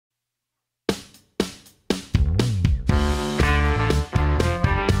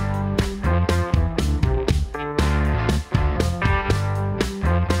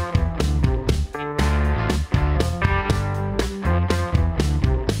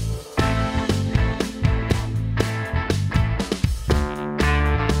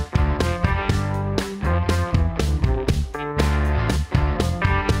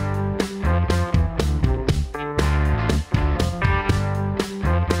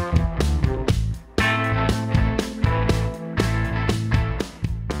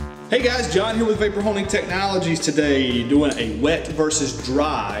Hey guys, John here with Vapor Holding Technologies today, doing a wet versus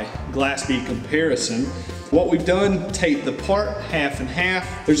dry glass bead comparison. What we've done, tape the part half and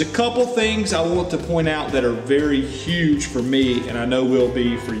half. There's a couple things I want to point out that are very huge for me, and I know will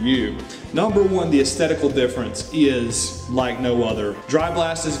be for you. Number one, the aesthetical difference is like no other. Dry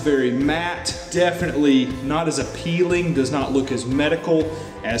blast is very matte, definitely not as appealing, does not look as medical,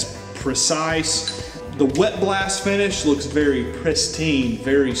 as precise. The wet blast finish looks very pristine,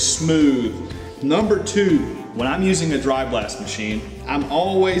 very smooth. Number two, when I'm using a dry blast machine, I'm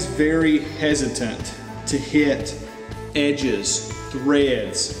always very hesitant to hit edges,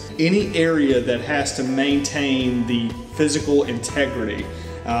 threads, any area that has to maintain the physical integrity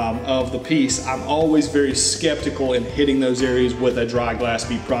of the piece. I'm always very skeptical in hitting those areas with a dry glass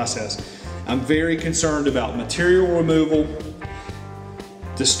bead process. I'm very concerned about material removal,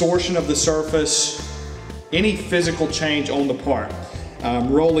 distortion of the surface, any physical change on the part.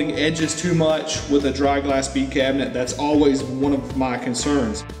 Rolling edges too much with a dry glass bead cabinet, that's always one of my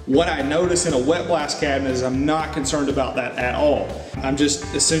concerns. What I notice in a wet blast cabinet is I'm not concerned about that at all. I'm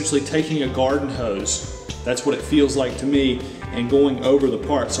just essentially taking a garden hose, that's what it feels like to me, and going over the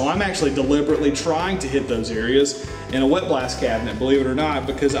part. So I'm actually deliberately trying to hit those areas in a wet blast cabinet, believe it or not,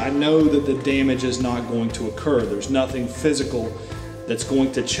 because I know that the damage is not going to occur. There's nothing physical that's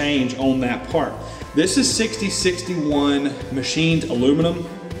going to change on that part. This is 6061 machined aluminum.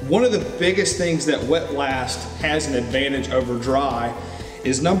 One of the biggest things that wet blast has an advantage over dry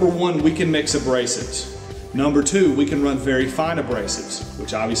is number one, we can mix abrasives. Number two, we can run very fine abrasives,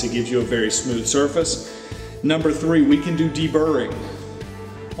 which obviously gives you a very smooth surface. Number three, we can do deburring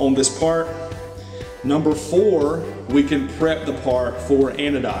on this part. Number four, we can prep the part for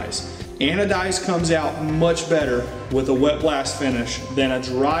anodize. Anodize comes out much better with a wet blast finish than a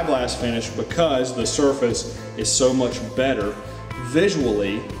dry blast finish because the surface is so much better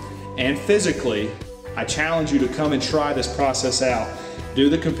visually and physically. I challenge you to come and try this process out. Do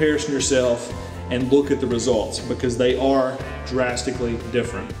the comparison yourself and look at the results because they are drastically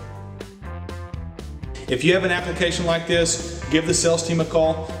different. If you have an application like this, give the sales team a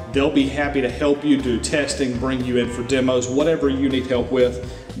call. They'll be happy to help you do testing, bring you in for demos, whatever you need help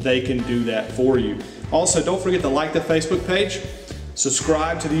with, they can do that for you. Also, don't forget to like the Facebook page,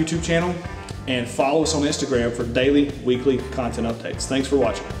 subscribe to the YouTube channel, and follow us on Instagram for daily, weekly content updates. Thanks for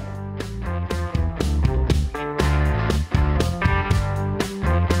watching.